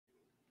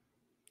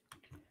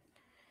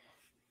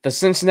The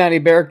Cincinnati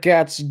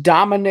Bearcats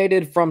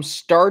dominated from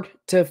start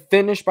to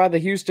finish by the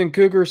Houston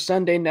Cougars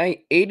Sunday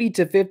night,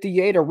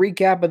 80-58. A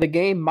recap of the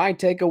game, my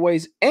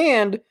takeaways,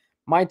 and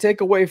my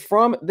takeaway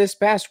from this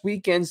past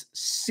weekend's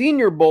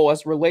Senior Bowl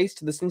as relates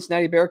to the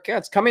Cincinnati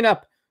Bearcats. Coming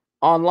up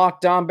on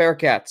Locked On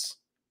Bearcats.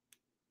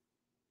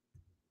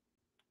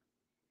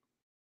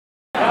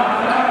 You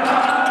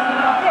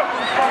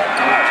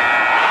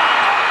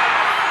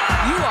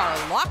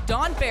are Locked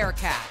On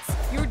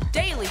Bearcats, your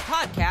daily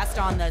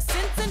podcast on the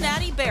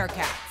Cincinnati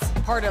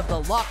Bearcats, part of the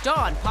Locked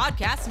On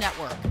Podcast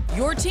Network,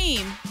 your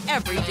team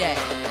every day.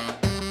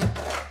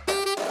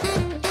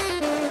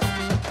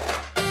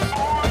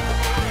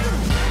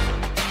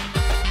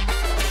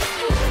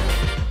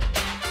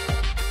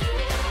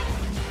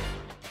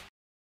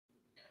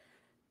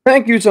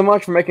 Thank you so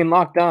much for making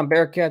Locked On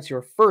Bearcats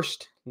your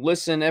first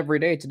listen every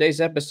day.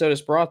 Today's episode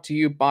is brought to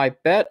you by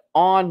Bet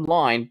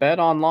Online. Bet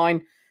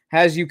Online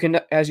has you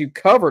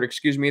covered,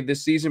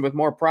 this season with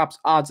more props,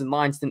 odds, and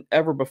lines than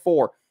ever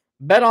before.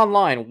 Bet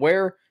Online,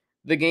 where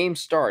the game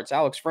starts.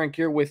 Alex Frank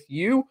here with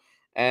you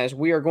as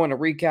we are going to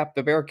recap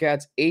the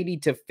Bearcats'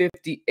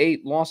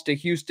 80-58 loss to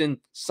Houston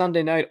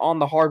Sunday night on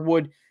the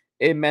hardwood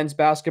in men's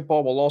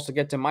basketball. We'll also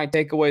get to my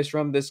takeaways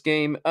from this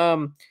game.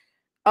 I'm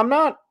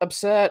not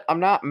upset.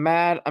 I'm not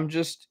mad. I'm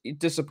just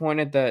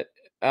disappointed that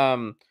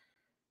that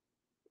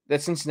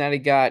Cincinnati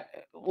got,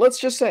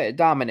 let's just say it,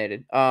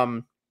 dominated.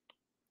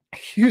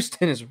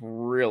 Houston is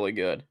really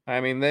good. I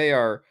mean, they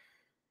are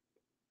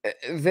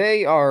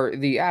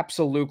the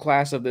absolute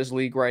class of this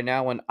league right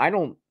now, and I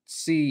don't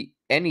see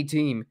any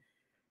team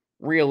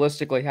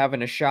realistically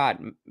having a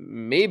shot,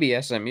 maybe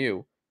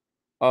SMU,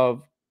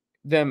 of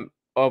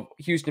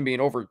Houston being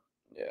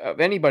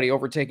of anybody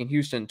overtaking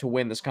Houston to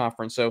win this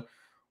conference. So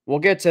we'll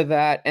get to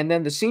that. And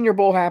then the Senior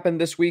Bowl happened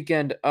this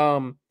weekend.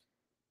 A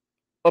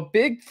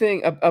big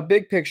thing, a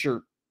big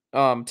picture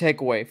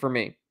takeaway for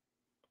me,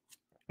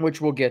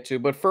 which we'll get to.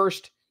 But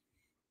first,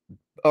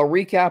 a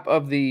recap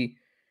of the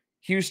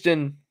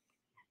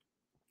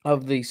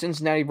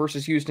Cincinnati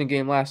versus Houston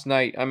game last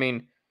night. I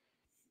mean,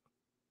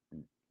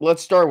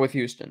 let's start with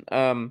Houston.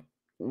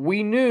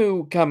 We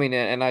knew coming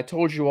in, and I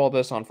told you all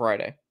this on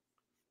Friday,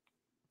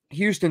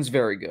 Houston's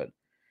very good.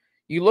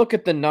 You look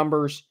at the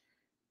numbers,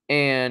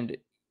 and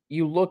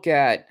you look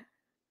at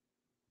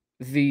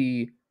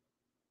the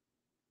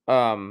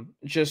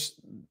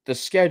just the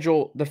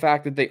schedule, the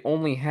fact that they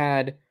only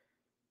had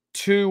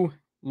 2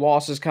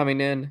 losses coming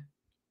in,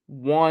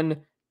 1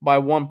 by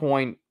 1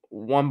 point,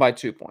 1 by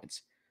 2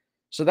 points.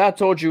 So that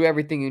told you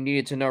everything you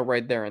needed to know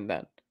right there and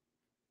then.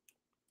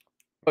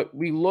 But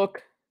we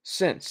look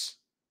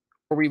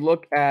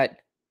at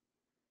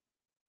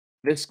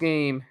this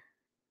game.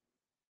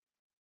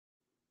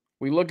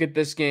 We look at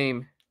this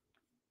game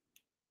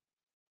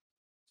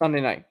Sunday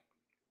night.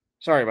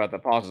 Sorry about the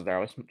pauses there.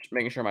 I was just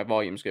making sure my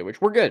volume's good, which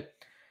we're good.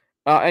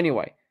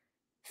 Anyway,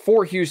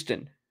 for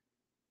Houston,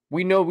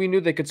 we knew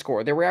they could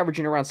score. They were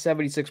averaging around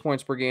 76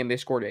 points per game. They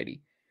scored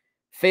 80.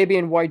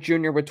 Fabian White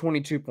Jr. with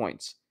 22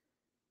 points.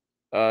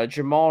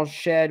 Jamal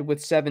Shed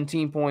with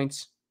 17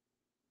 points.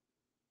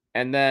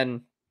 And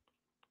then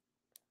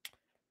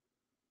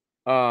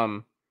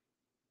Tazi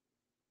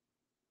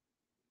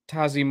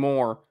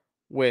Moore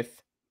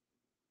with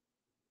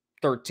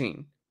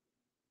 13.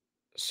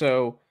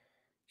 So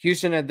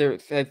Houston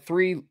had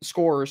 3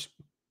 scorers.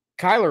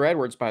 Kyler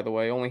Edwards, by the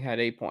way, only had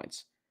 8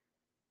 points.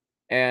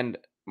 And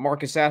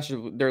Marcus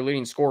Sasser, their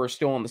leading scorer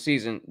still on the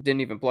season,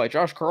 didn't even play.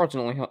 Josh Carlton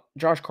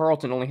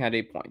only had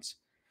 8 points.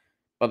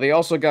 But they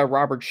also got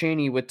Robert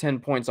Chaney with 10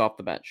 points off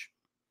the bench.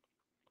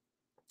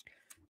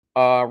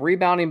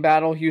 Rebounding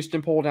battle,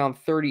 Houston pulled down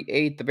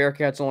 38. The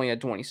Bearcats only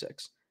had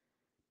 26.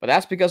 But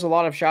that's because a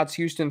lot of shots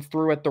Houston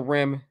threw at the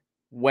rim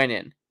went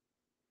in.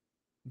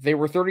 They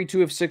were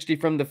 32 of 60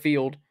 from the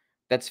field.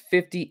 That's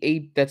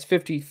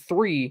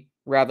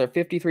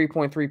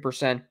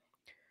 53.3%.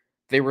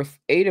 They were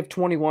 8 of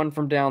 21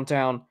 from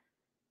downtown.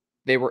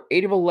 They were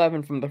 8 of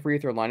 11 from the free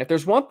throw line. If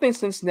there's one thing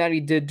Cincinnati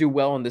did do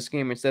well in this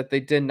game, it's that they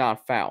did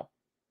not foul.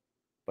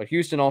 But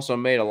Houston also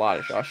made a lot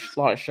of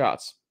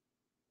shots.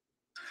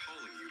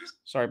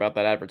 Sorry about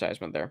that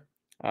advertisement there.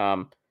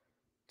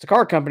 It's a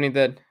car company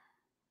that,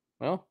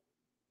 well,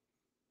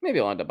 maybe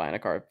I'll end up buying a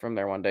car from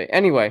there one day.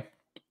 Anyway,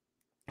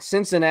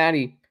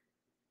 Cincinnati,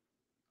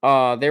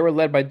 they were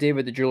led by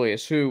David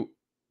DeJulius, who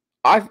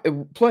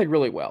played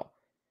really well.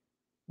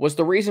 Was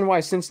the reason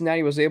why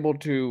Cincinnati was able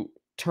to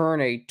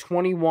turn a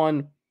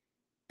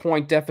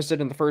 21-point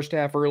deficit in the first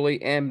half early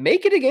and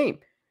make it a game.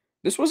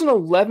 This was an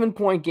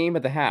 11-point game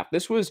at the half.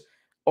 This was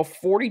a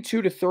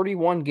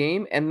 42-31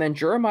 game, and then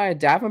Jeremiah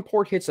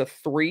Davenport hits a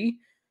 3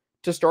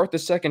 to start the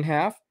second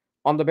half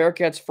on the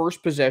Bearcats'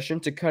 first possession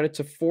to cut it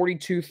to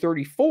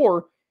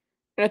 42-34.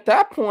 And at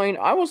that point,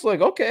 I was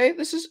like, okay,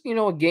 this is,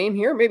 a game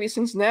here. Maybe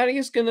Cincinnati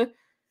is going to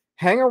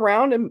hang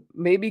around and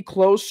maybe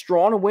close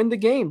strong and win the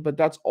game. But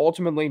that's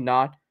ultimately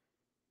not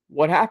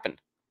what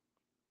happened.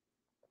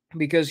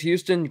 Because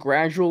Houston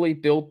gradually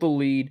built the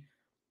lead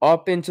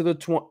up into the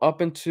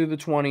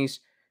 20s.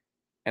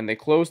 and they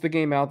closed the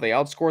game out. They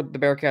outscored the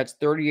Bearcats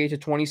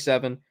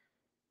 38-27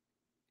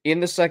 in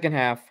the second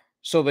half.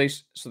 So they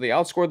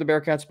outscored the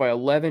Bearcats by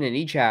 11 in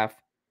each half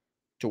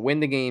to win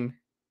the game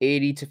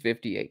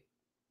 80-58.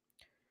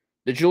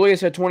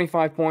 DeJulius had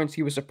 25 points.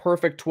 He was a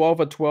perfect 12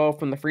 of 12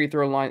 from the free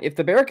throw line. If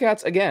the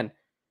Bearcats, again,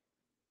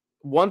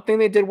 one thing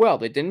they did well,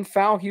 they didn't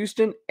foul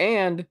Houston,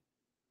 and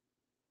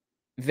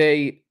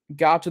they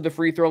got to the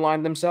free throw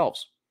line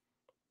themselves.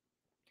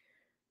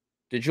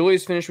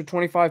 DeJulius finished with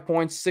 25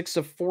 points, 6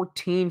 of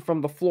 14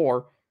 from the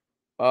floor.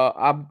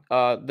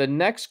 The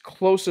next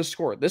closest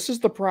score, this is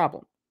the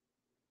problem.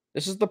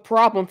 This is the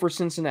problem for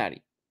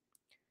Cincinnati.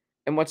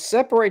 And what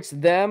separates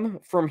them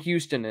from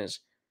Houston is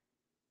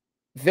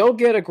they'll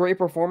get a great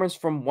performance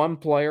from one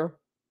player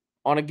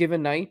on a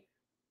given night.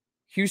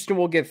 Houston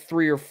will get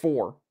 3 or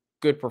 4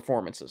 good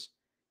performances.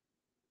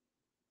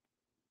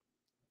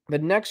 The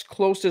next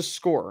closest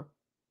score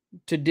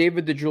to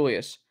David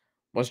DeJulius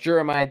was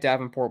Jeremiah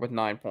Davenport with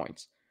 9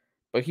 points.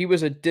 But he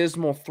was a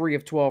dismal 3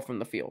 of 12 from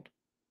the field.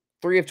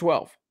 3 of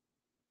 12.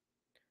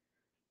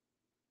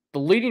 The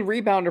leading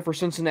rebounder for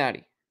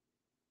Cincinnati,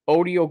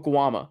 Odio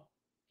Guama.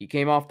 He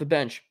came off the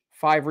bench.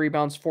 5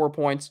 rebounds, 4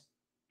 points.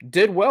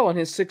 Did well in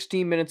his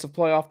 16 minutes of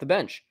play off the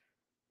bench.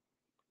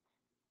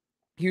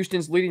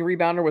 Houston's leading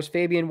rebounder was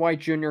Fabian White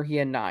Jr. He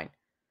had 9.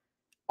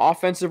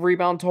 Offensive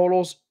rebound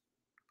totals,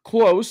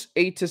 close,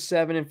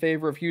 8-7 in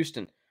favor of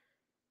Houston.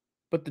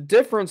 But the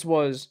difference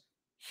was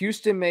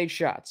Houston made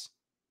shots.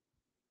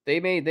 They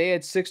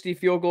had 60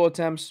 field goal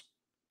attempts.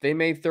 They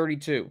made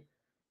 32.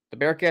 The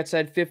Bearcats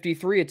had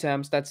 53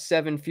 attempts. That's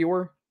 7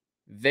 fewer.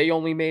 They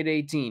only made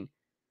 18.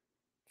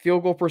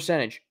 Field goal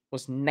percentage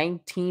was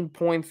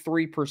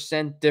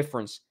 19.3%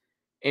 difference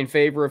in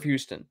favor of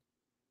Houston.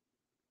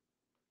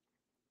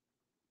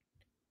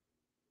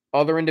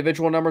 Other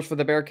individual numbers for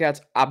the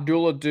Bearcats,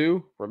 Abdullah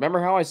Due.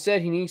 Remember how I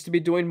said he needs to be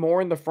doing more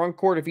in the front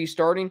court if he's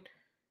starting?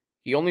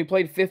 He only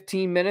played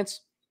 15 minutes,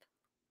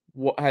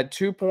 had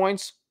 2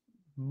 points.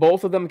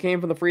 Both of them came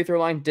from the free throw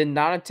line, did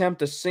not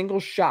attempt a single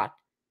shot.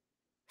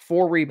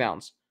 4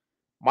 rebounds.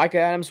 Micah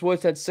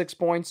Adams-Woods had 6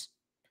 points,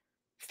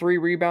 3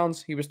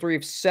 rebounds. He was 3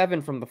 of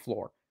 7 from the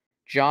floor.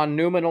 John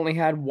Newman only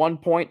had 1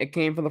 point. It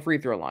came from the free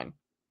throw line.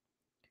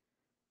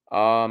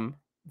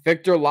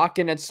 Victor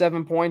Locken had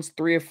 7 points,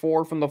 3 of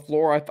 4 from the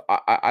floor.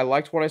 I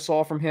liked what I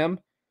saw from him.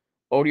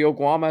 Odio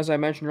Guama, as I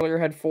mentioned earlier,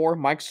 had 4.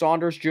 Mike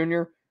Saunders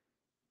Jr.,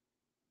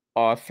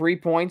 3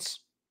 points,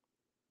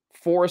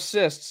 4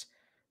 assists.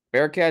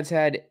 Bearcats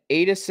had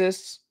 8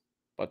 assists,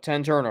 but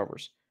 10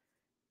 turnovers.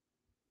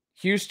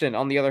 Houston,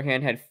 on the other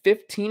hand, had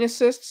 15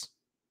 assists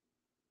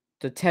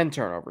to 10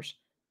 turnovers.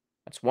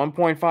 That's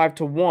 1.5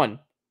 to 1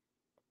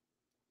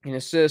 in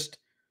assist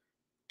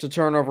to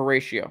turnover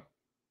ratio.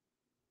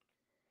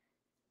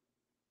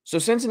 So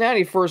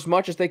Cincinnati, for as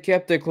much as they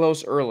kept it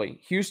close early,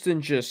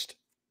 Houston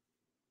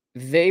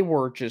they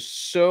were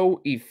just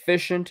so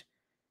efficient,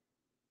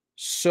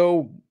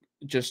 so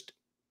just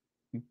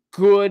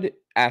good,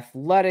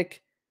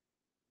 athletic,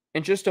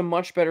 and just a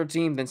much better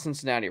team than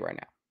Cincinnati right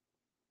now.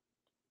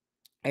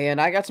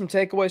 And I got some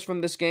takeaways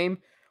from this game.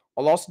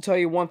 I'll also tell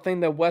you one thing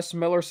that Wes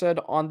Miller said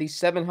on the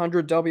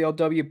 700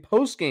 WLW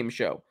postgame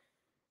show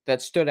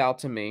that stood out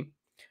to me.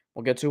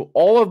 We'll get to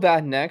all of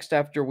that next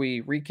after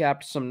we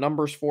recap some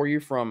numbers for you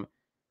from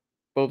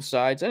both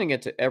sides. I didn't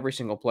get to every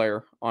single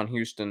player on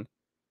Houston.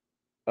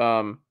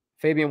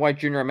 Fabian White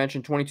Jr., I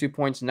mentioned, 22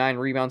 points, 9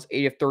 rebounds,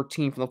 8 of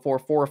 13 from the floor,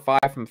 4 of 5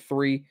 from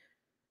 3.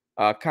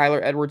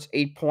 Kyler Edwards,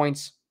 8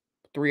 points,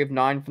 3 of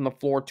 9 from the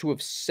floor, 2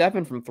 of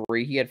 7 from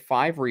 3. He had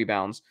 5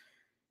 rebounds,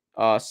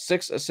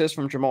 6 assists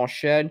from Jamal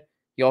Shed.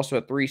 He also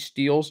had 3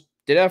 steals.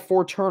 Did have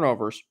 4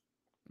 turnovers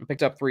and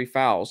picked up 3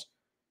 fouls.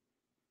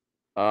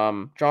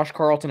 Josh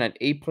Carlton had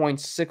 8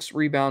 points, 6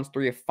 rebounds,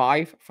 3 of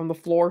 5 from the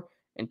floor,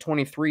 and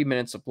 23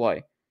 minutes of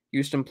play.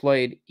 Houston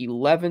played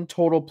 11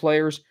 total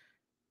players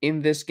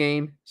in this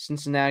game.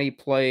 Cincinnati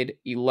played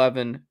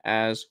 11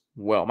 as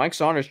well. Mike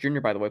Saunders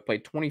Jr., by the way,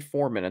 played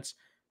 24 minutes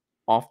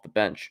off the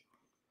bench.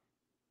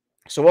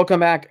 So we'll come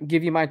back,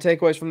 give you my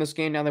takeaways from this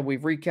game now that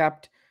we've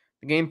recapped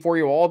the game for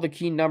you. All the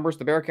key numbers.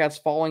 The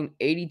Bearcats falling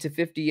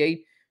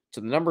 80-58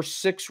 to the number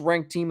 6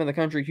 ranked team in the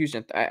country,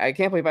 Houston. I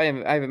can't believe I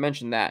haven't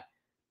mentioned that,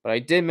 but I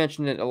did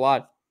mention it a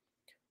lot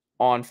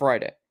on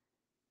Friday.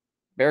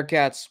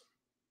 Bearcats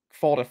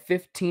fall to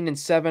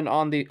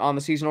 15-7 on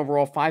the season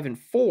overall,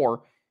 5-4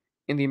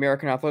 in the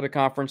American Athletic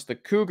Conference. The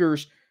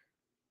Cougars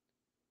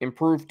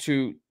improved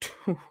to,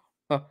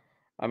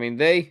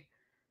 they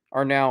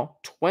are now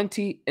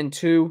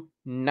 20-2,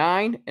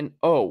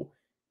 9-0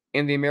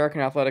 in the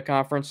American Athletic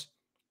Conference.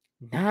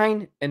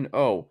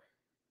 9-0.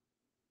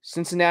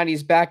 Cincinnati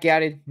is back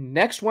at it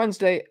next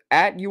Wednesday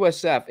at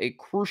USF, a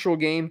crucial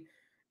game,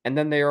 and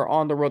then they are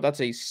on the road.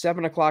 That's a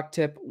 7 o'clock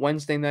tip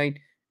Wednesday night,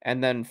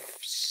 and then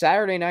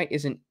Saturday night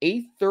is an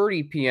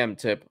 8:30 p.m.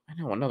 tip. I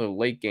know, another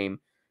late game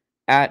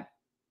at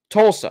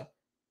Tulsa.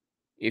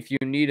 If you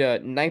need a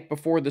night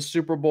before the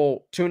Super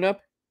Bowl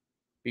tune-up,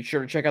 be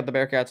sure to check out the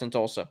Bearcats in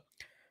Tulsa.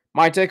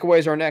 My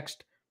takeaways are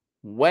next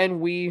when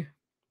we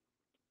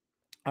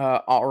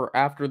are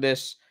after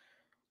this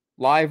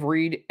live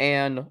read,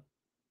 and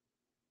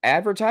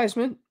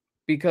advertisement,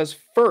 because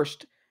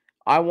first,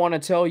 I want to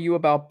tell you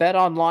about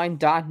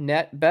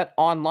betonline.net.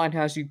 BetOnline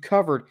has you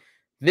covered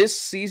this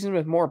season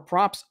with more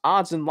props,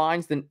 odds, and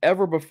lines than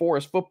ever before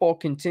as football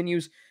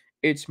continues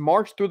its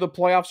march through the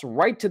playoffs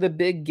right to the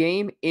big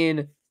game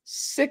in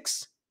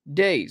 6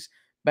 days.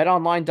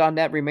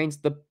 BetOnline.net remains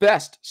the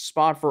best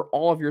spot for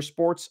all of your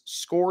sports,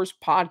 scores,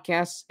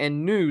 podcasts,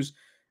 and news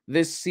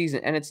this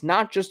season. And it's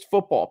not just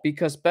football,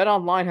 because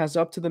BetOnline has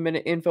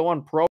up-to-the-minute info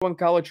on pro and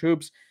college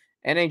hoops,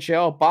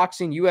 NHL,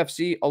 boxing,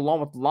 UFC, along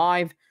with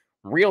live,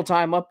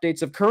 real-time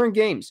updates of current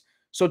games.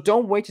 So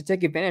don't wait to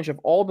take advantage of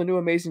all the new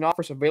amazing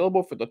offers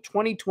available for the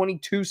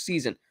 2022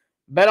 season.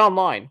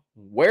 BetOnline,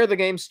 where the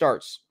game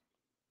starts.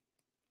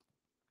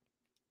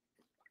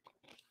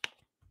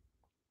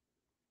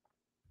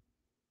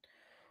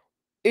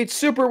 It's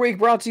Super Week,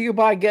 brought to you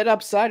by Get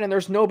Upside, and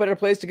there's no better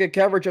place to get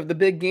coverage of the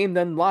big game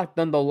than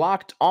the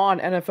Locked On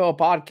NFL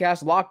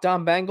podcast. Locked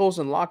On Bengals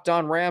and Locked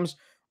On Rams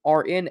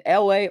are in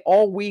LA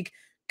all week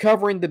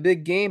covering the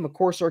big game. Of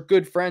course, our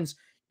good friends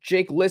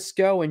Jake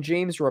Lisco and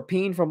James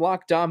Rapine from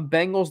Locked On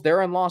Bengals,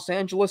 they're in Los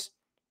Angeles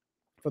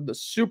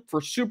for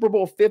Super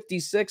Bowl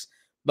 56.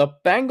 The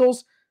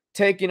Bengals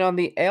taking on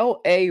the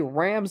LA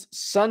Rams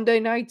Sunday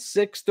night,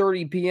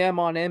 6:30 p.m.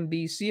 on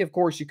NBC. Of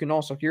course, you can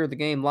also hear the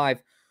game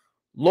live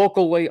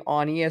locally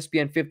on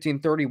ESPN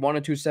 1530,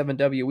 1027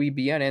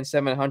 WEBN, and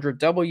 700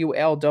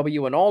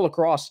 WLW, and all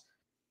across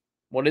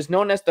what is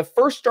known as the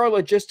First Star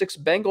Logistics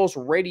Bengals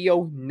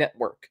Radio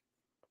Network.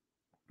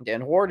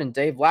 Dan Horde and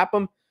Dave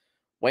Lapham,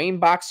 Wayne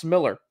Box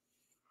Miller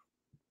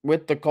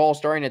with the call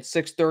starting at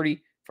 6:30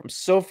 from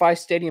SoFi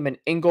Stadium in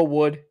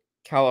Inglewood,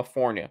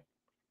 California.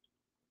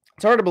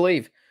 It's hard to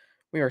believe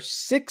we are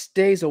 6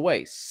 days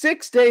away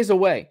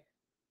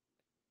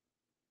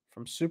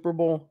from Super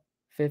Bowl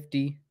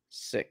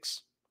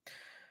 56.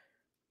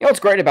 You know what's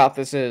great about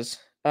this is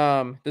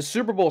the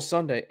Super Bowl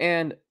Sunday,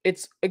 and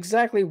it's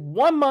exactly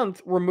 1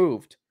 month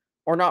removed,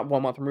 or not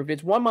 1 month removed,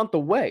 it's 1 month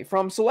away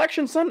from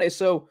Selection Sunday.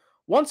 So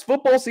once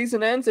football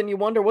season ends and you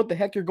wonder what the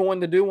heck you're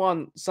going to do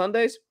on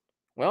Sundays,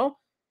 well,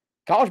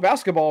 college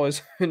basketball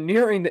is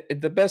nearing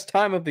the best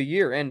time of the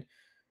year, and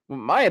in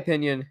my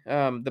opinion,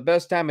 the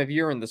best time of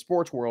year in the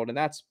sports world, and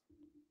that's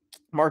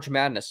March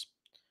Madness.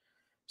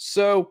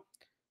 So,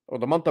 or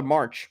the month of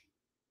March.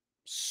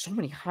 So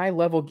many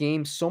high-level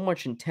games, so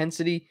much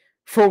intensity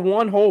for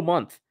one whole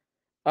month.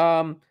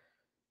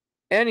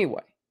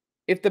 Anyway,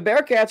 if the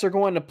Bearcats are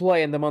going to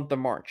play in the month of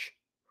March,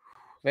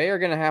 they are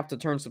going to have to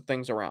turn some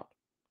things around.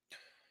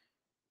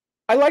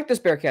 I like this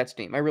Bearcats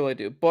team, I really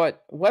do,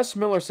 but Wes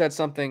Miller said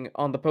something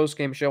on the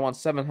postgame show on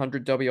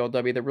 700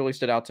 WLW that really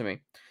stood out to me.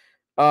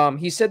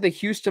 He said that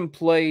Houston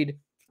played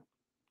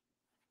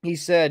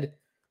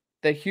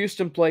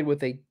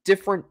with a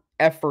different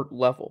effort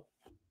level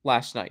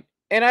last night,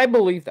 and I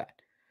believe that.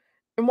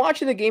 And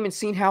watching the game and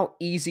seeing how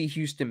easy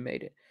Houston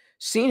made it,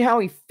 seeing how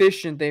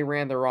efficient they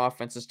ran their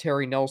offense, as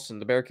Terry Nelson,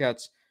 the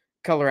Bearcats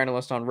color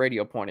analyst on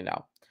radio, pointed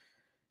out,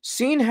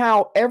 seeing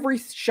how every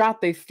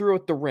shot they threw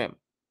at the rim,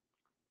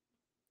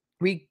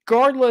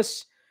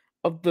 regardless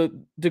of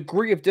the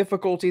degree of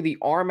difficulty, the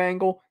arm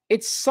angle,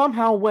 it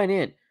somehow went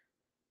in.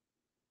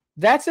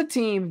 That's a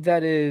team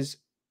that is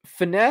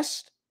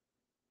finessed.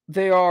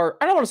 They are,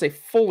 I don't want to say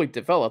fully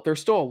developed.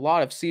 There's still a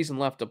lot of season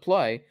left to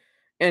play.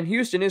 And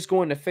Houston is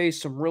going to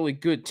face some really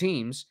good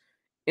teams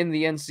in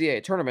the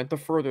NCAA tournament the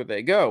further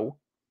they go,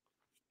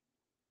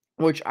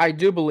 which I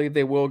do believe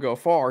they will go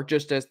far,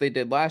 just as they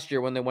did last year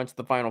when they went to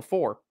the Final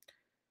Four.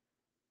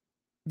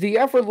 The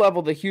effort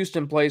level that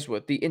Houston plays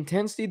with, the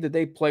intensity that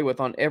they play with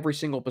on every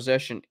single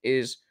possession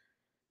is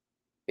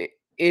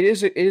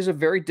a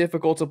very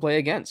difficult to play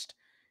against.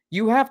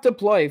 You have to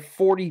play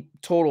 40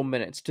 total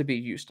minutes to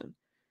beat Houston.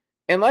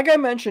 And like I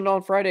mentioned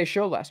on Friday's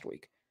show last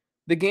week,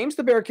 the games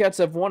the Bearcats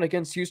have won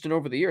against Houston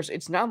over the years,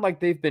 it's not like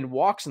they've been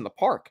walks in the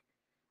park.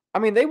 I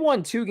mean, they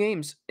won 2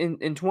 games in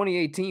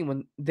 2018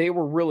 when they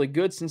were really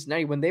good,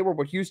 Cincinnati, when they were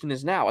what Houston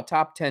is now, a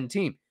top 10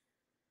 team.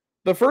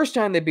 The first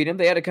time they beat them,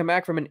 they had to come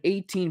back from an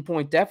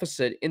 18-point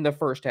deficit in the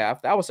first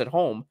half. That was at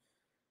home.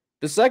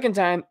 The second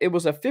time, it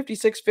was a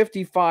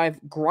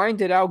 56-55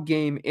 grinded-out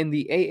game in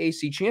the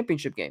AAC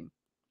championship game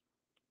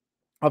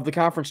of the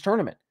conference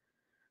tournament.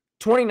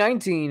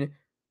 2019,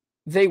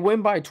 they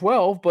win by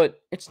 12,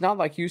 but it's not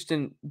like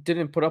Houston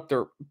didn't put up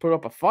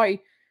a fight.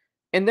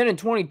 And then in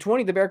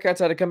 2020, the Bearcats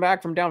had to come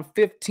back from down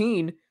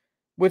 15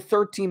 with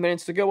 13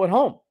 minutes to go at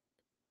home.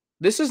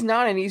 This is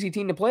not an easy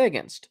team to play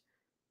against.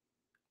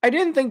 I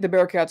didn't think the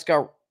Bearcats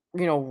got,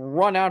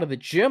 run out of the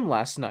gym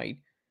last night.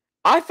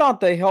 I thought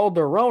they held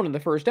their own in the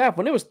first half.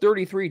 When it was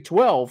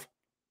 33-12,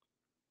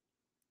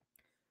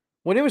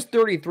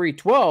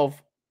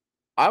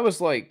 I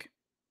was like,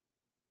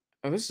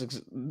 oh,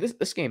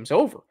 this game's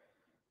over.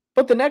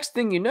 But the next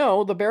thing you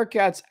know, the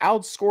Bearcats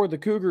outscored the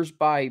Cougars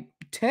by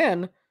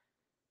 10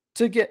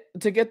 to get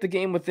the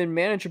game within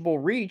manageable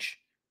reach.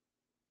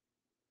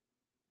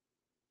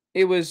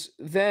 It was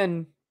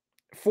then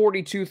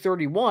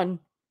 42-31,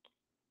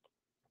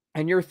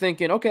 and you're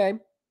thinking, okay,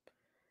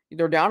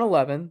 they're down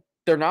 11,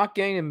 They're not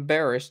getting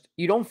embarrassed.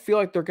 You don't feel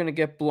like they're going to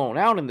get blown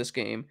out in this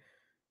game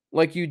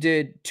like you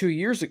did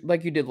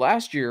like you did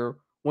last year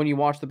when you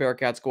watched the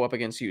Bearcats go up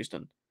against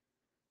Houston.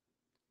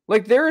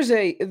 Like this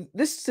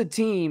is a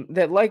team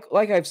that like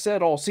I've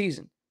said all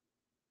season.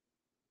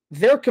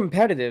 They're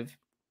competitive.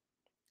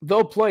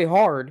 They'll play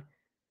hard,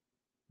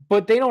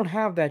 but they don't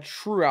have that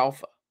true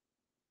alpha.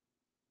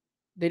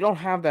 They don't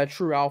have that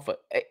true alpha.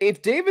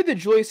 If David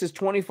DeJulius'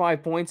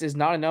 25 points is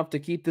not enough to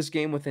keep this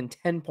game within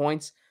 10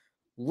 points,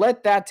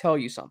 let that tell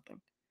you something.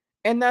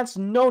 And that's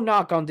no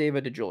knock on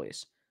David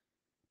DeJulius.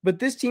 But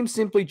this team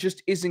simply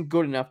just isn't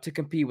good enough to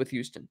compete with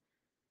Houston.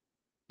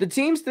 The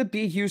teams that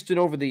beat Houston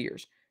over the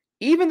years,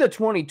 even the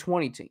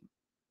 2020 team,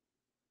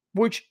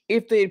 which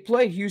if they had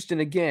played Houston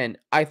again,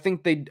 I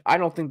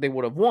don't think they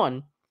would have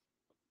won.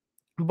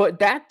 But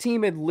that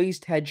team at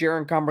least had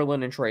Jaron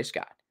Cumberland and Trey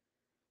Scott,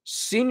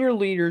 senior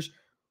leaders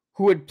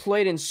who had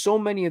played in so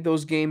many of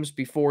those games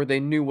before they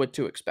knew what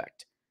to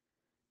expect.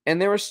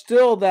 And there was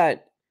still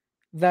that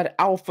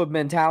alpha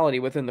mentality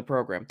within the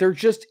program. There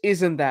just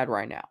isn't that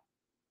right now.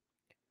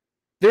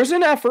 There's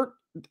an effort.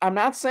 I'm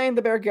not saying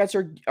the Bearcats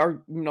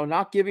are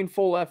not giving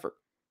full effort.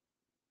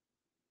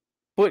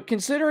 But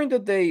considering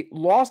that they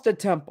lost at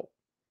Temple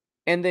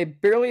and they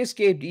barely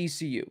escaped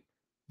ECU,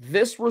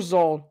 this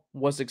result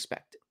was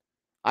expected.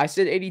 I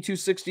said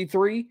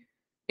 82-63.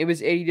 It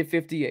was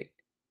 80-58.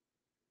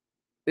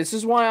 This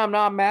is why I'm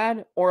not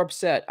mad or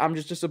upset. I'm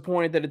just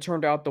disappointed that it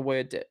turned out the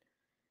way it did.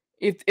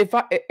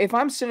 If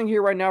I'm sitting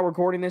here right now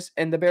recording this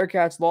and the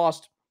Bearcats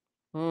lost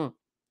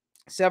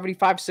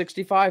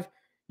 75-65,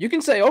 you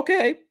can say,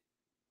 okay,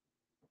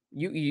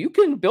 you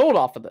can build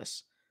off of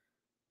this.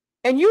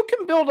 And you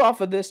can build off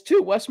of this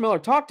too. Wes Miller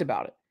talked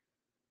about it.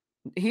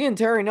 He and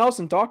Terry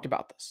Nelson talked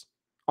about this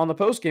on the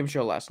postgame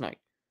show last night.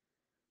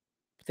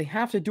 But they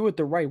have to do it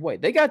the right way.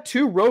 They got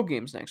 2 road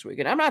games next week,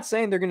 and I'm not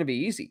saying they're going to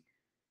be easy.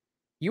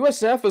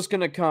 USF is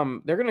going to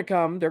come. They're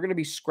going to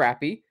be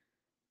scrappy.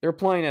 They're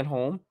playing at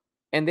home,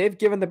 and they've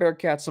given the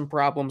Bearcats some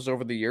problems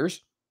over the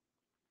years.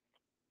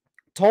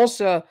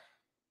 Tulsa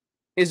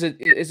is a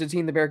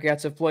team the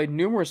Bearcats have played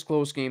numerous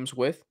close games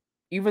with,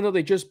 even though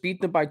they just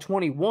beat them by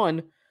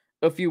 21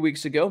 a few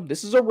weeks ago.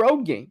 This is a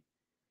road game.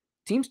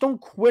 Teams don't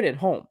quit at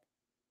home.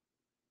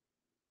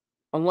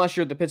 Unless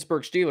you're the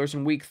Pittsburgh Steelers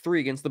in week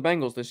 3 against the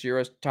Bengals this year,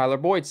 as Tyler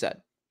Boyd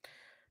said.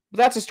 But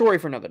that's a story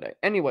for another day.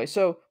 Anyway,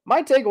 so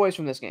my takeaways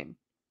from this game.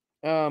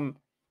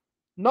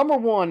 Number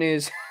one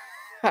is,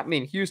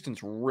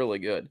 Houston's really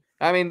good.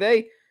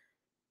 They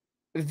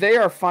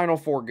are Final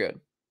Four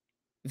good.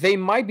 They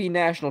might be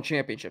national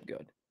championship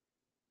good.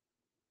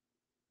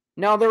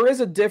 Now, there is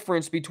a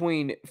difference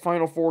between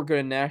Final Four good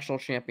and national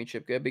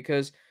championship good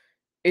because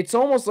it's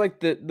almost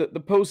like the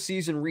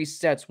postseason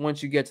resets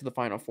once you get to the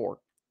Final Four.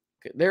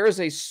 There is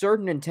a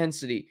certain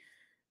intensity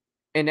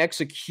and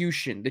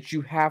execution that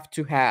you have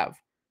to have,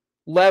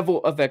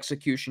 level of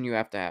execution you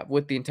have to have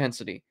with the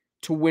intensity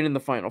to win in the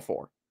Final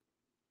Four.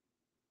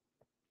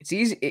 It's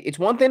easy. It's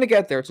one thing to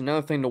get there. It's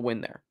another thing to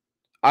win there.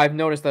 I've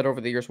noticed that over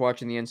the years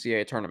watching the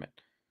NCAA tournament.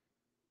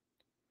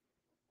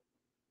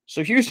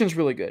 So Houston's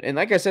really good. And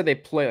like I said, they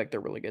play like they're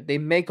really good. They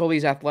make all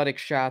these athletic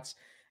shots.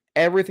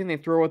 Everything they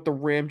throw at the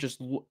rim just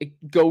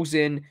it goes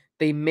in.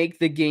 They make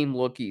the game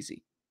look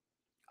easy.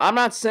 I'm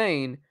not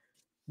saying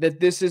that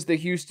this is the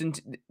Houston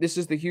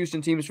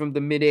teams from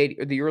the mid-80s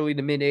or the early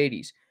to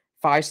mid-80s.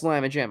 Phi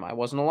Slam and Gem. I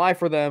wasn't alive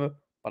for them,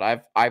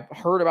 but I've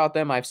heard about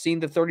them. I've seen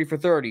the 30 for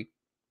 30.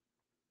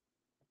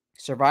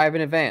 Survive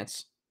and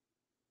advance.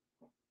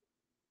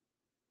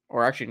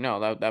 Or actually,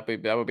 no, that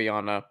would be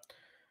on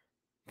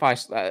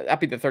that'd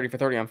be the 30 for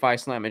 30 on Phi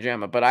Slam and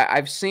Gemma. But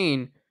I've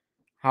seen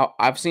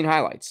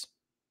highlights.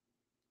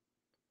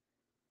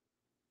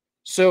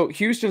 So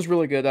Houston's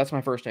really good. That's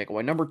my first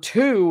takeaway. Number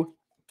 2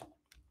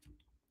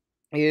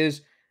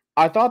 is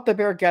I thought the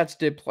Bearcats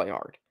did play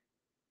hard.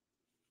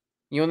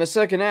 In the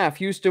second half,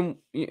 Houston,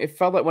 it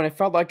felt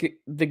like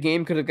the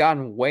game could have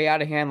gotten way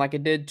out of hand like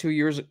it did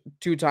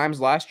 2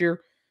 times last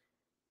year.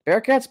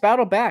 Bearcats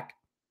battled back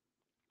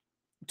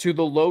to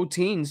the low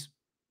teens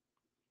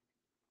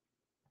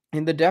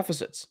in the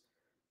deficits.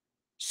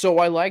 So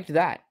I liked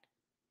that.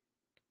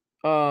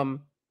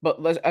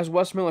 But as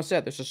Wes Miller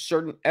said, there's a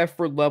certain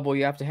effort level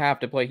you have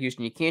to play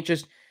Houston. It can't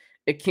just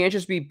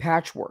be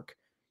patchwork.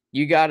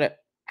 You got to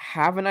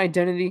have an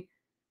identity.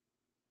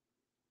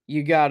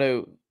 You got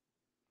to,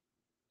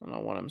 I don't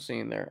know what I'm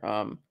seeing there.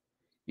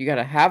 You got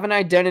to have an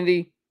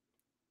identity.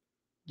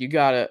 You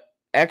got to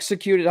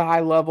execute at a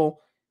high level.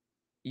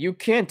 You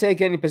can't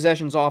take any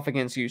possessions off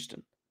against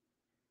Houston.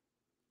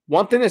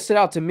 One thing that stood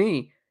out to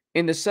me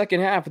in the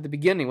second half at the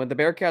beginning, when the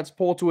Bearcats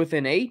pulled to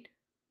within 8,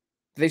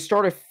 they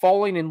started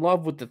falling in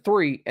love with the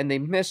 3, and they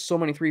missed so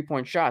many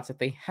 3-point shots. If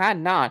they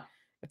had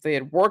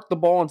worked the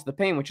ball into the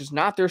paint, which is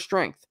not their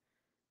strength,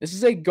 this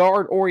is a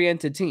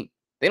guard-oriented team.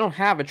 They don't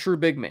have a true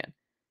big man.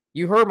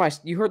 You heard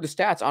the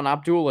stats on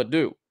Abdul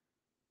Adu.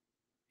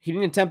 He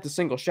didn't attempt a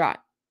single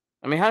shot.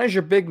 How does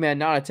your big man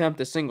not attempt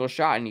a single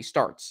shot and he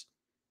starts?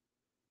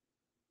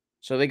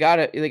 So they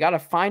gotta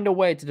find a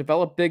way to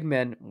develop big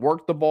men,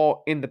 work the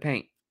ball in the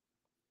paint.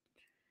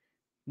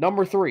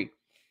 Number 3.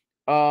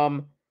 I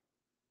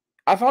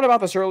thought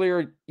about this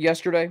earlier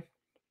yesterday,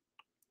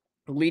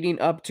 leading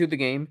up to the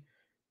game.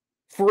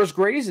 For as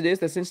great as it is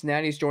that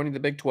Cincinnati is joining the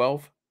Big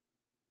 12,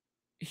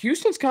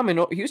 Houston's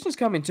coming. Houston's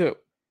coming too.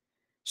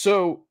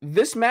 So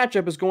this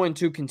matchup is going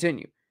to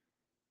continue.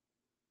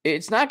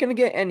 It's not going to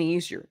get any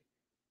easier.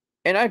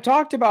 And I've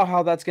talked about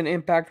how that's going to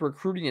impact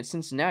recruiting at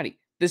Cincinnati.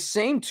 The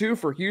same too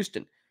for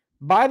Houston.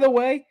 By the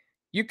way,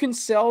 you can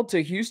sell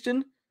to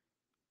Houston,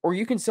 or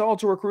you can sell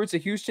to recruits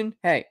at Houston,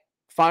 hey,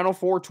 Final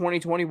Four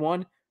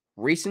 2021,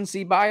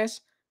 recency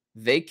bias,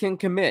 they can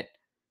commit.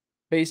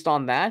 Based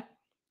on that,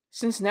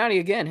 Cincinnati,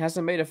 again,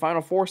 hasn't made a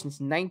Final Four since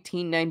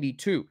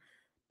 1992.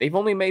 They've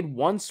only made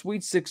one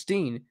Sweet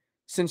 16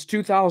 since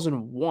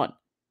 2001.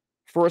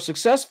 For as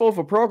successful of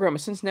a program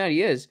as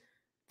Cincinnati is,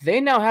 they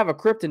now have a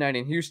kryptonite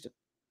in Houston.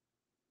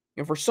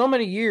 And for so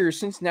many years,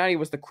 Cincinnati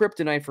was the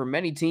kryptonite for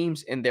many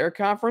teams in their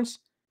conference.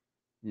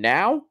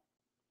 Now,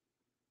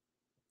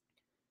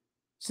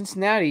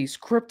 Cincinnati's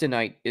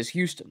kryptonite is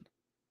Houston.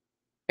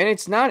 And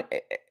it's not...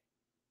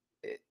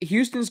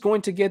 Houston's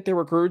going to get their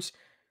recruits.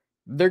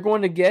 They're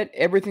going to get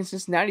everything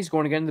Cincinnati's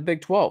going to get in the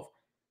Big 12.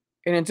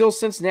 And until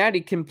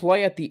Cincinnati can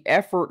play at the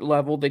effort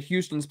level that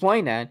Houston's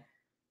playing at,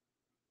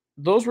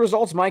 those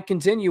results might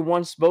continue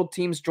once both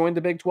teams join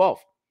the Big 12.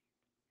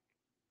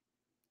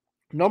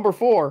 Number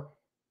 4,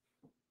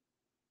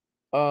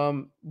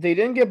 they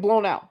didn't get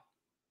blown out.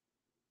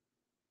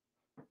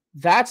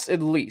 That's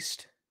at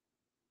least.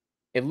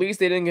 At least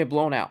they didn't get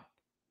blown out.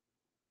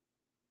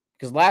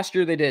 Because last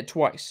year they did it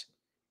twice.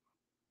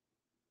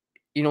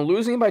 You know,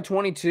 losing by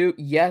 22,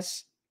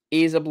 yes,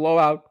 is a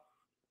blowout,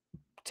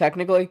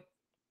 technically.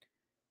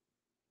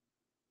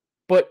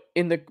 But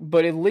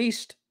at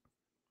least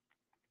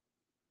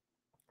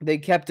they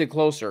kept it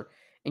closer,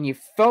 and you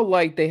felt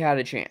like they had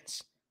a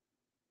chance.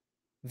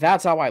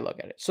 That's how I look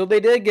at it. So they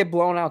did get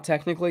blown out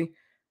technically,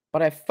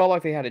 but I felt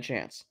like they had a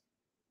chance.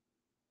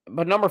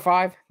 But number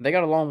 5, they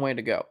got a long way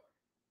to go.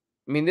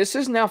 I mean, this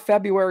is now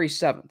February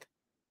 7th.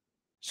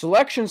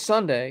 Selection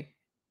Sunday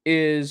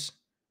is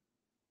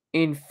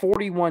in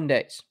 41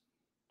 days.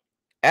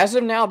 As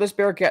of now, the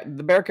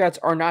Bearcats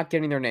are not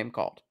getting their name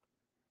called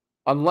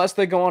unless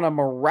they go on a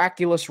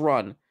miraculous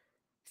run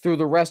through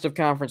the rest of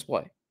conference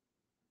play.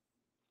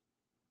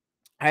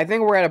 I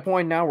think we're at a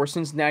point now where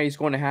Cincinnati is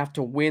going to have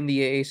to win the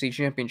AAC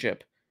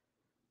championship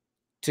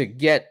to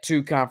get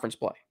to conference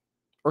play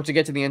or to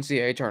get to the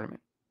NCAA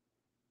tournament.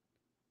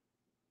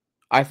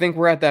 I think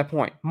we're at that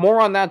point. More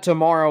on that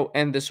tomorrow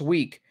and this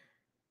week.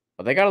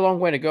 But they got a long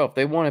way to go. If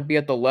they want to be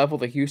at the level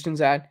that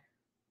Houston's at,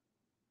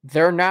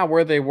 they're not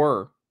where they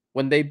were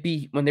when they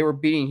were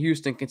beating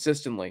Houston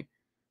consistently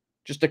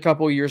just a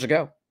couple years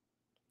ago.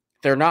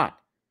 They're not.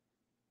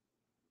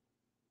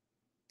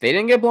 They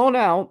didn't get blown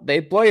out.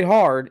 They played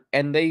hard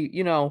and they,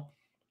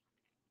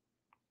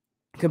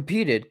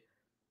 competed.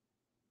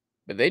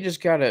 But they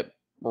just got to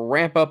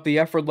ramp up the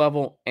effort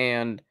level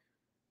and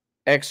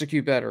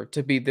execute better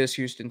to beat this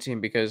Houston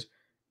team because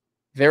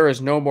there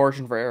is no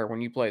margin for error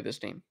when you play this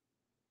team.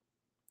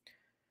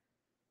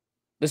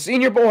 The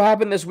Senior Bowl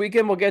happened this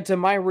weekend. We'll get to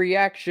my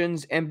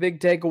reactions and big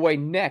takeaway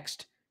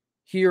next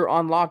here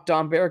on Locked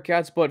On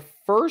Bearcats. But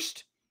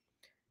first,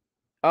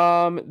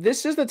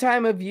 this is the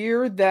time of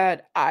year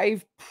that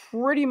I've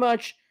pretty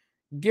much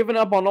given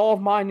up on all of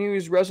my New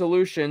Year's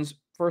resolutions.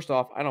 First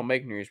off, I don't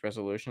make New Year's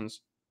resolutions.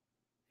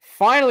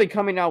 Finally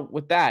coming out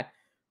with that.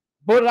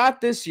 But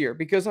not this year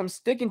because I'm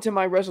sticking to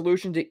my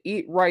resolution to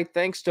eat right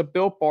thanks to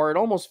Built Bar. It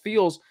almost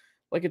feels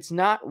like it's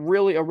not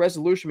really a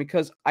resolution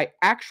because I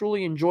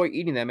actually enjoy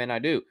eating them, and I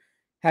do.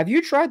 Have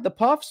you tried the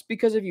Puffs?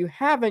 Because if you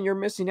haven't, you're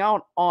missing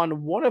out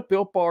on one of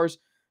Built Bar's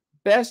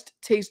best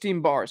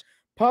tasting bars.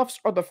 Puffs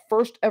are the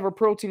first ever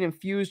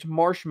protein-infused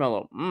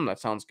marshmallow. That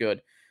sounds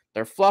good.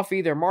 They're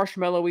fluffy, they're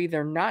marshmallowy,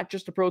 they're not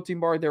just a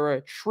protein bar, they're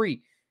a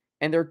treat.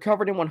 And they're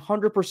covered in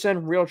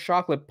 100% real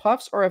chocolate.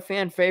 Puffs are a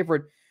fan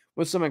favorite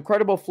with some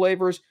incredible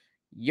flavors.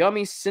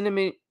 Yummy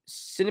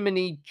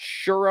cinnamony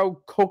churro,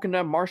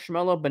 coconut,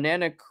 marshmallow,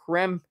 banana,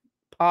 creme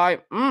pie.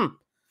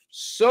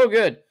 So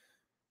good.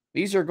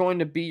 These are going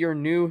to be your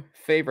new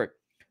favorite.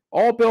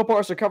 All Built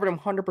Bars are covered in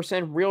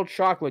 100% real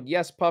chocolate.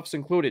 Yes, Puffs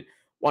included.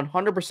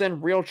 100%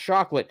 real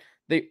chocolate.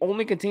 They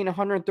only contain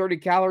 130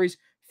 calories,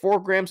 4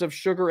 grams of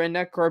sugar and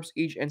net carbs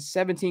each, and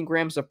 17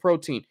 grams of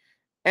protein.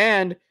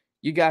 And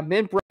you got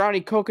mint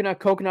brownie,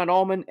 coconut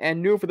almond,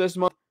 and new for this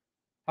month,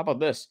 how about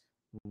this?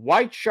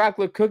 White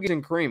chocolate cookies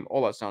and cream.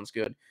 Oh, that sounds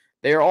good.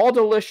 They are all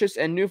delicious,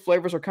 and new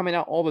flavors are coming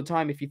out all the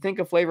time. If you think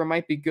a flavor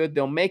might be good,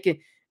 they'll make it.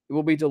 It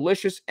will be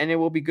delicious, and it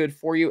will be good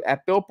for you.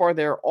 At Built Bar,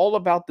 they're all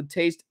about the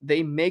taste.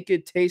 They make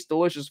it taste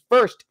delicious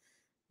first,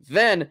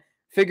 then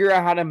figure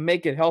out how to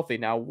make it healthy.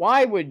 Now,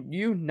 why would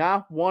you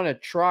not want to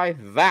try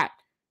that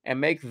and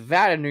make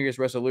that a New Year's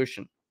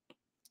resolution?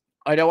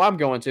 I know I'm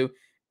going to,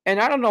 and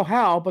I don't know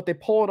how, but they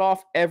pull it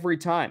off every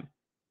time.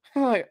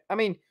 I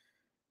mean,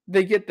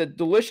 they get the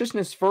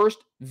deliciousness first,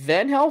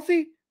 then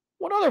healthy?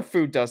 What other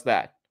food does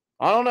that?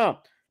 I don't know.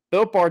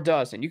 Built Bar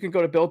does. And you can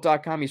go to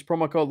Built.com, use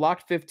promo code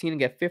LOCKED15 and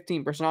get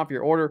 15% off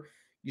your order.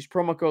 Use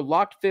promo code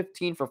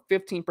LOCKED15 for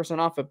 15%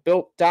 off at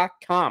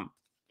built.com.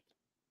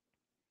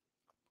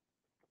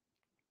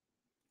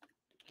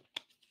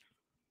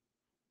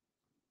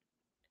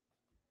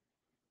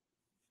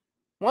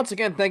 Once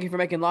again, thank you for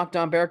making Locked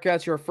On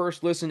Bearcats your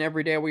first listen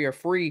every day. We are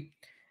free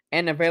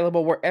and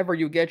available wherever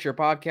you get your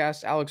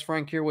podcasts. Alex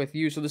Frank here with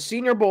you. So the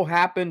Senior Bowl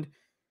happened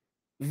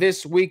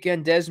this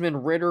weekend.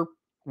 Desmond Ridder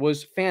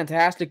was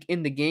fantastic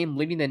in the game,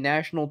 leading the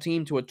national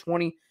team to a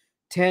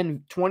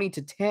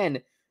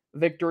 20-10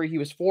 victory. He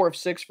was 4 of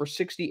 6 for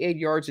 68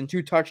 yards and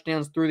 2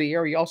 touchdowns through the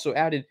air. He also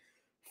added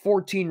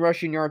 14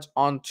 rushing yards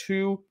on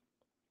 2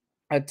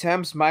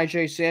 attempts.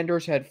 Myjai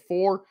Sanders had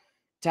 4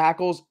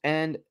 tackles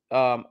and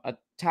a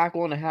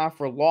tackle and a half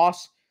for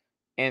loss,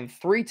 and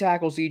 3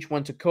 tackles each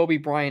went to Kobe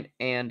Bryant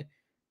and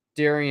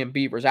Darian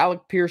Beavers.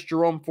 Alec Pierce,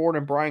 Jerome Ford,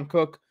 and Brian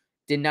Cook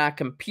did not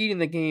compete in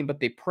the game, but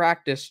they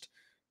practiced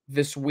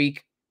this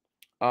week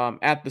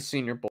at the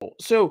Senior Bowl.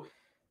 So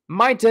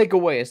my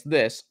takeaway is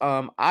this.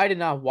 I did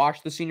not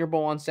watch the Senior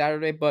Bowl on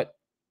Saturday, but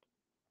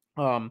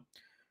from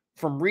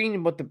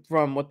reading what the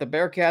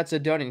Bearcats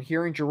had done and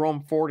hearing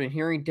Jerome Ford and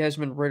hearing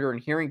Desmond Ridder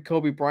and hearing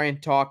Kobe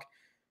Bryant talk,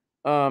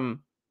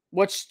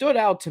 what stood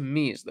out to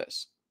me is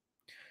this.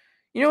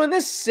 You know, in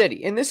this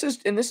city, and this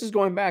is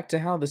going back to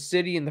how the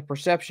city and the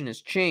perception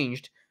has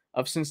changed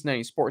of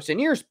Cincinnati sports. In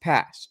years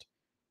past,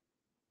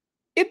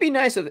 it'd be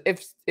nice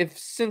if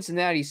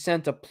Cincinnati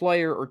sent a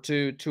player or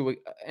two to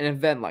an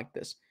event like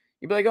this.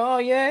 You'd be like, oh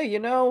yeah, you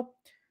know,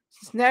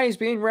 Cincinnati's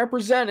being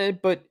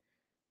represented, but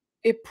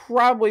it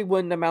probably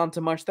wouldn't amount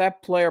to much.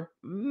 That player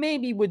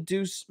maybe would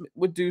do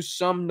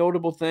some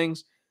notable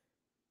things,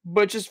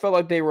 but it just felt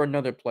like they were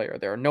another player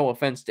there. No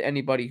offense to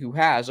anybody who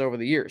has over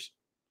the years.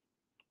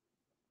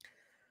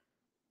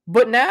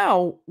 But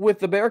now, with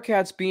the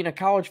Bearcats being a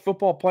college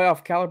football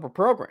playoff caliber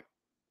program,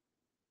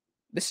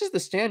 this is the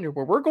standard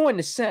where we're going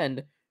to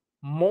send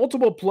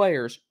multiple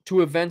players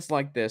to events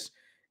like this,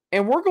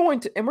 and we're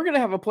going to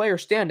have a player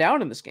stand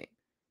out in this game.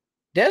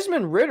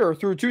 Desmond Ridder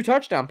threw 2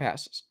 touchdown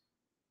passes.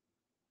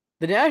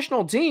 The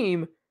national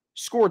team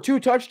scored 2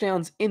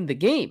 touchdowns in the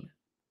game,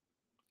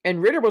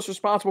 and Ridder was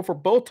responsible for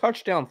both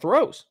touchdown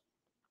throws.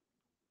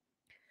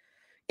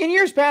 In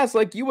years past,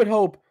 like, you would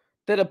hope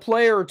that a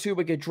player or two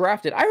would get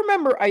drafted. I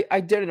remember I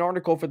did an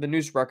article for the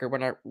News Record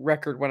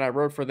when I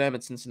wrote for them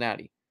at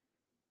Cincinnati.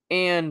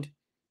 And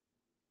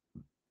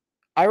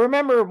I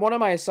remember one of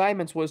my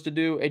assignments was to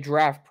do a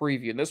draft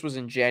preview. And this was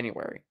in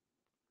January.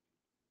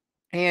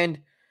 And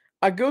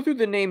I go through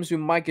the names who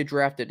might get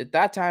drafted. At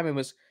that time, it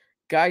was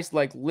guys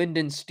like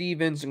Lyndon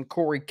Stevens and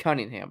Corey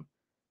Cunningham.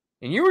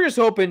 And you were just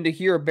hoping to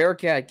hear a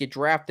Bearcat get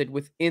drafted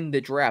within the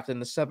draft in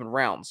the 7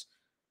 rounds.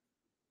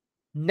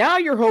 Now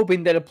you're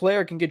hoping that a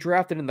player can get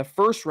drafted in the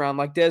 1st round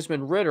like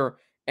Desmond Ridder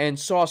and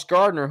Sauce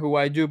Gardner, who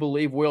I do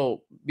believe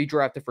will be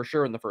drafted for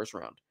sure in the 1st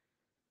round.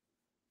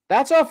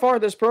 That's how far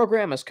this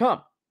program has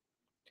come.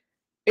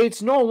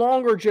 It's no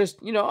longer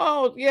just, you know,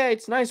 oh, yeah,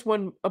 it's nice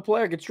when a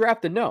player gets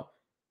drafted. No.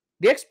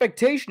 The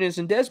expectation is,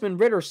 and Desmond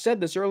Ridder said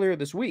this earlier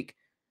this week,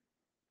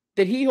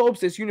 that he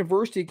hopes this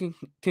university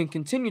can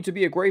continue to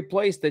be a great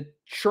place that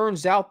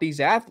churns out these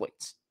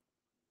athletes.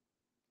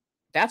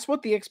 That's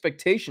what the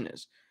expectation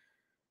is.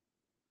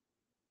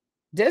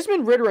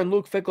 Desmond Ridder and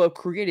Luke Fickell have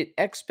created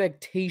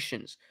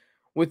expectations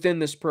within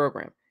this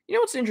program. You know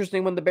what's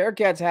interesting? When the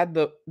Bearcats had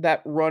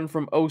that run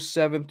from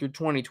 2007 through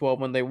 2012,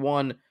 when they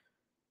won,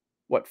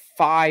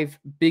 5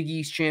 Big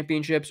East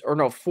championships, or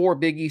no, 4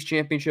 Big East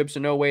championships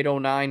in 08,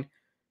 09,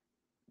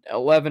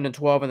 11, and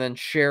 12, and then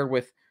shared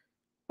with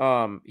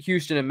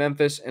Houston and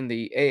Memphis and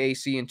the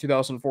AAC in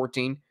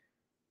 2014.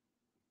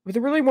 But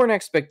there really weren't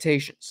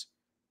expectations,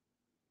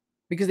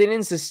 because they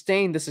didn't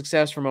sustain the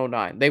success from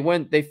 09.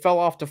 They fell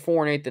off to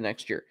 4-8 the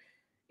next year.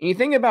 And you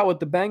think about with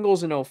the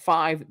Bengals in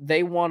 05,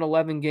 they won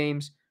 11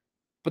 games,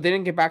 but they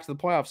didn't get back to the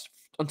playoffs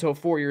until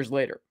 4 years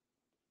later.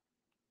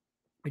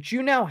 But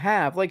you now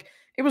have,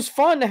 it was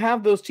fun to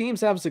have those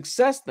teams have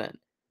success then.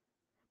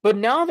 But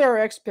now there are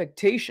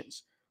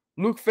expectations.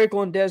 Luke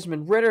Fickell and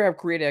Desmond Ridder have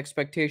created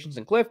expectations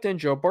in Clifton.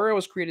 Joe Burrow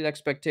has created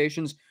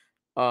expectations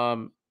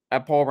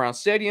at Paul Brown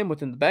Stadium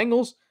within the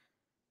Bengals.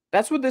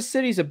 That's what this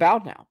city's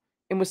about now.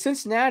 And with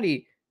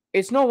Cincinnati,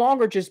 it's no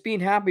longer just being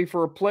happy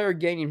for a player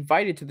getting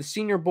invited to the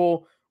Senior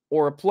Bowl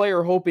or a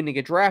player hoping to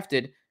get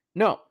drafted.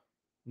 No,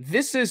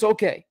 this is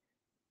okay.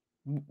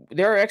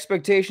 There are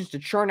expectations to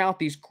churn out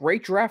these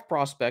great draft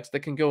prospects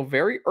that can go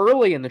very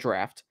early in the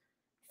draft,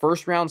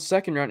 1st round,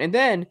 2nd round, and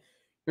then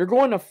you're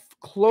going to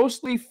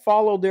closely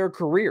follow their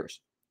careers.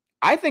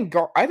 I think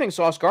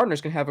Sauce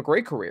Gardner's going to have a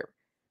great career.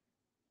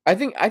 I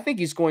think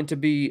he's going to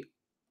be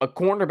a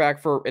cornerback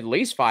for at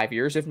least 5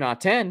 years, if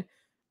not 10.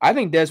 I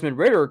think Desmond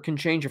Ridder can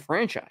change a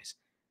franchise.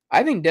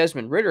 I think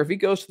Desmond Ridder, if he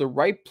goes to the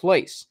right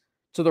place,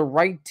 to the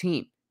right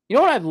team, you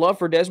know what I'd love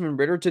for Desmond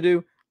Ridder to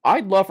do?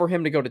 I'd love for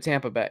him to go to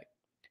Tampa Bay.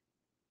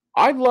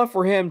 I'd love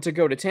for him to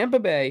go to Tampa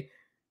Bay,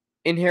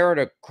 inherit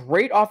a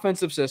great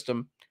offensive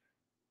system.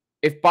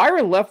 If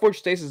Byron Leftwich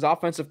stays his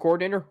offensive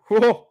coordinator,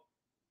 whoa,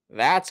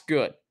 that's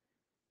good.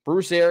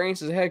 Bruce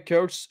Arians is a head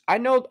coach. I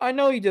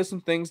know he does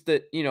some things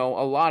that, a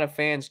lot of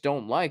fans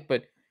don't like,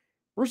 but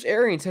Bruce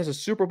Arians has a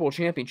Super Bowl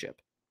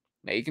championship.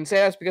 Now, you can say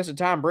that's because of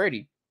Tom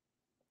Brady.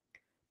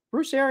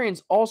 Bruce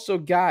Arians also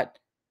got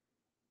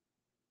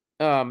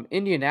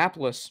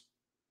Indianapolis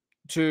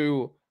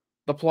to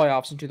the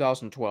playoffs in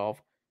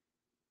 2012.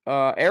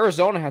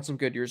 Arizona had some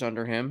good years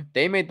under him.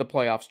 They made the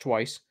playoffs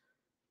twice.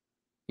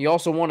 He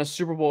also won a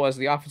Super Bowl as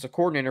the offensive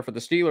coordinator for the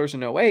Steelers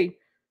in 2008.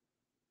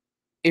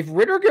 If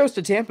Ritter goes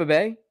to Tampa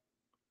Bay,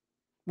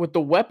 with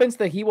the weapons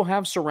that he will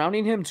have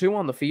surrounding him too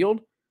on the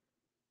field,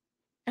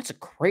 that's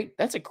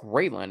a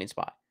great landing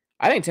spot.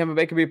 I think Tampa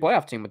Bay could be a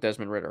playoff team with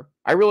Desmond Ritter.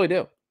 I really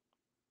do.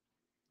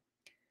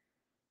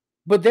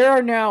 But there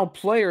are now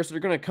players that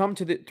are going to come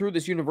through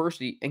this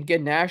university and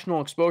get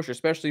national exposure,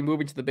 especially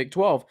moving to the Big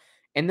 12,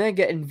 and then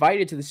get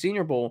invited to the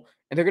Senior Bowl,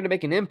 and they're going to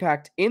make an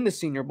impact in the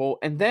Senior Bowl,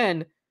 and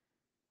then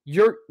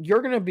you're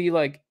going to be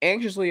like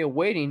anxiously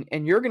awaiting,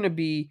 and you're going to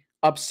be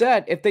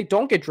upset if they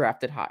don't get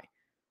drafted high.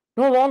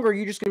 No longer are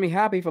you just going to be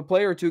happy if a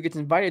player or two gets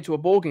invited to a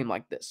bowl game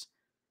like this,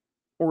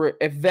 or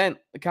event,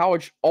 a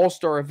college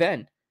all-star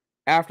event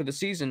after the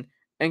season,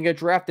 and get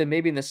drafted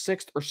maybe in the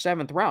 6th or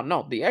 7th round.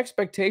 No, the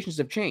expectations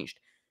have changed.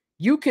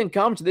 You can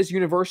come to this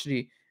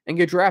university and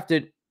get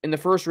drafted in the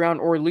first round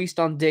or at least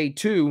on day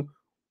 2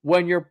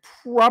 when you're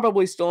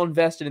probably still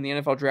invested in the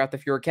NFL draft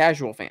if you're a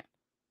casual fan.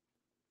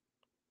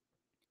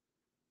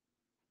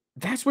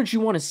 That's what you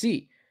want to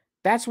see.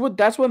 That's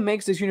what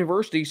makes this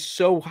university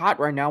so hot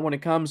right now when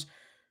it comes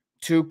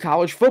to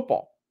college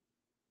football.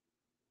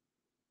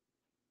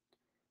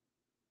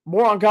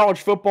 More on college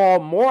football,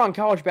 more on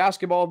college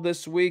basketball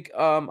this week.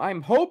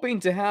 I'm hoping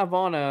to have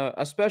on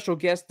a special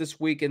guest this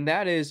week, and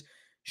that is,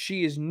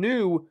 she is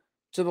new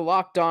to the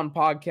Locked On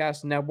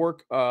Podcast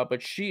Network,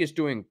 but she is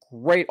doing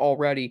great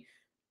already.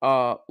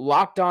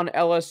 Locked On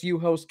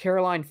LSU host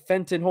Caroline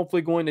Fenton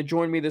hopefully going to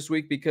join me this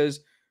week because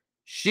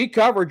she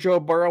covered Joe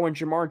Burrow and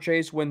Jamar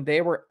Chase when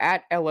they were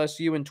at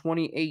LSU in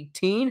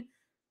 2018.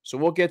 So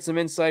we'll get some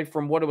insight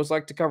from what it was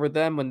like to cover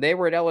them when they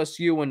were at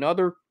LSU and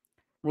other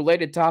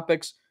related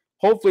topics.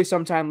 Hopefully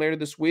sometime later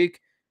this week.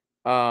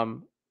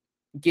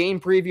 Game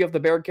preview of the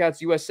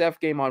Bearcats USF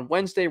game on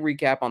Wednesday.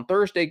 Recap on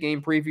Thursday.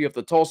 Game preview of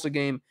the Tulsa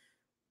game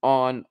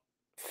on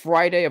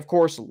Friday. Of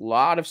course, a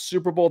lot of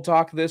Super Bowl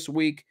talk this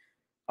week.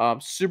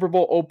 Super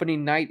Bowl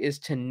opening night is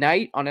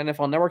tonight on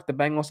NFL Network. The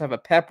Bengals have a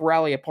pep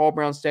rally at Paul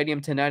Brown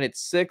Stadium tonight at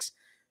 6.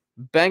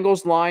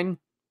 Bengals line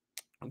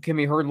can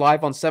be heard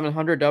live on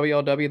 700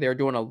 WLW. They're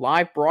doing a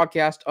live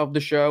broadcast of the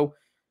show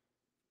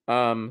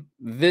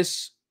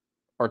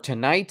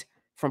tonight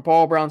from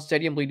Paul Brown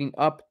Stadium leading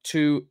up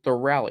to the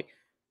rally.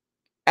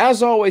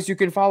 As always, you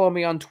can follow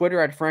me on Twitter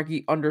at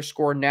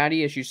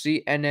Frankie_Natty, as you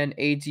see,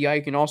 NNADI.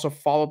 You can also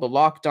follow the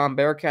Locked On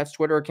Bearcats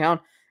Twitter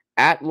account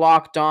at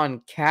Locked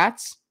On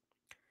Cats.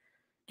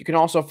 You can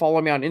also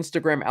follow me on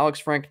Instagram,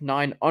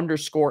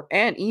 AlexFrank9_,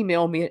 and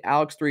email me at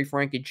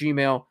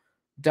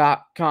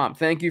alex3frank@gmail.com.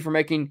 Thank you for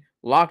making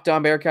Locked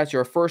On Bearcats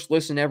your first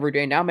listen every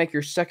day. Now make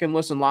your second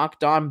listen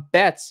Locked On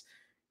Bets,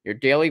 your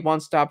daily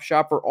one-stop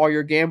shop for all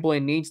your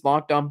gambling needs.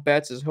 Locked On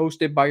Bets is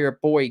hosted by your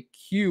boy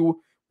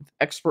Q with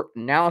expert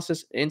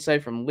analysis and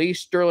insight from Lee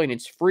Sterling.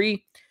 It's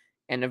free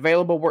and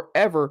available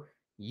wherever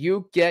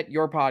you get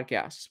your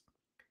podcasts.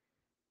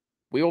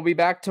 We will be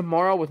back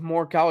tomorrow with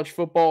more college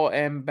football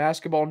and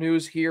basketball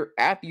news here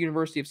at the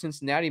University of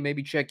Cincinnati.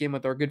 Maybe check in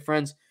with our good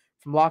friends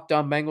from Locked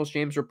On Bengals,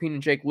 James Rapine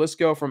and Jake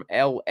Lisco from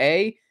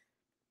LA.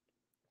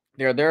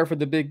 They're there for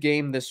the big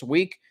game this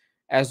week.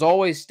 As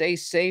always, stay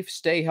safe,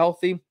 stay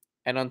healthy.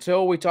 And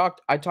until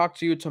I talk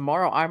to you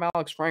tomorrow, I'm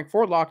Alex Frank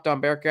for Locked On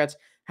Bearcats.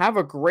 Have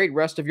a great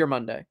rest of your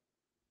Monday.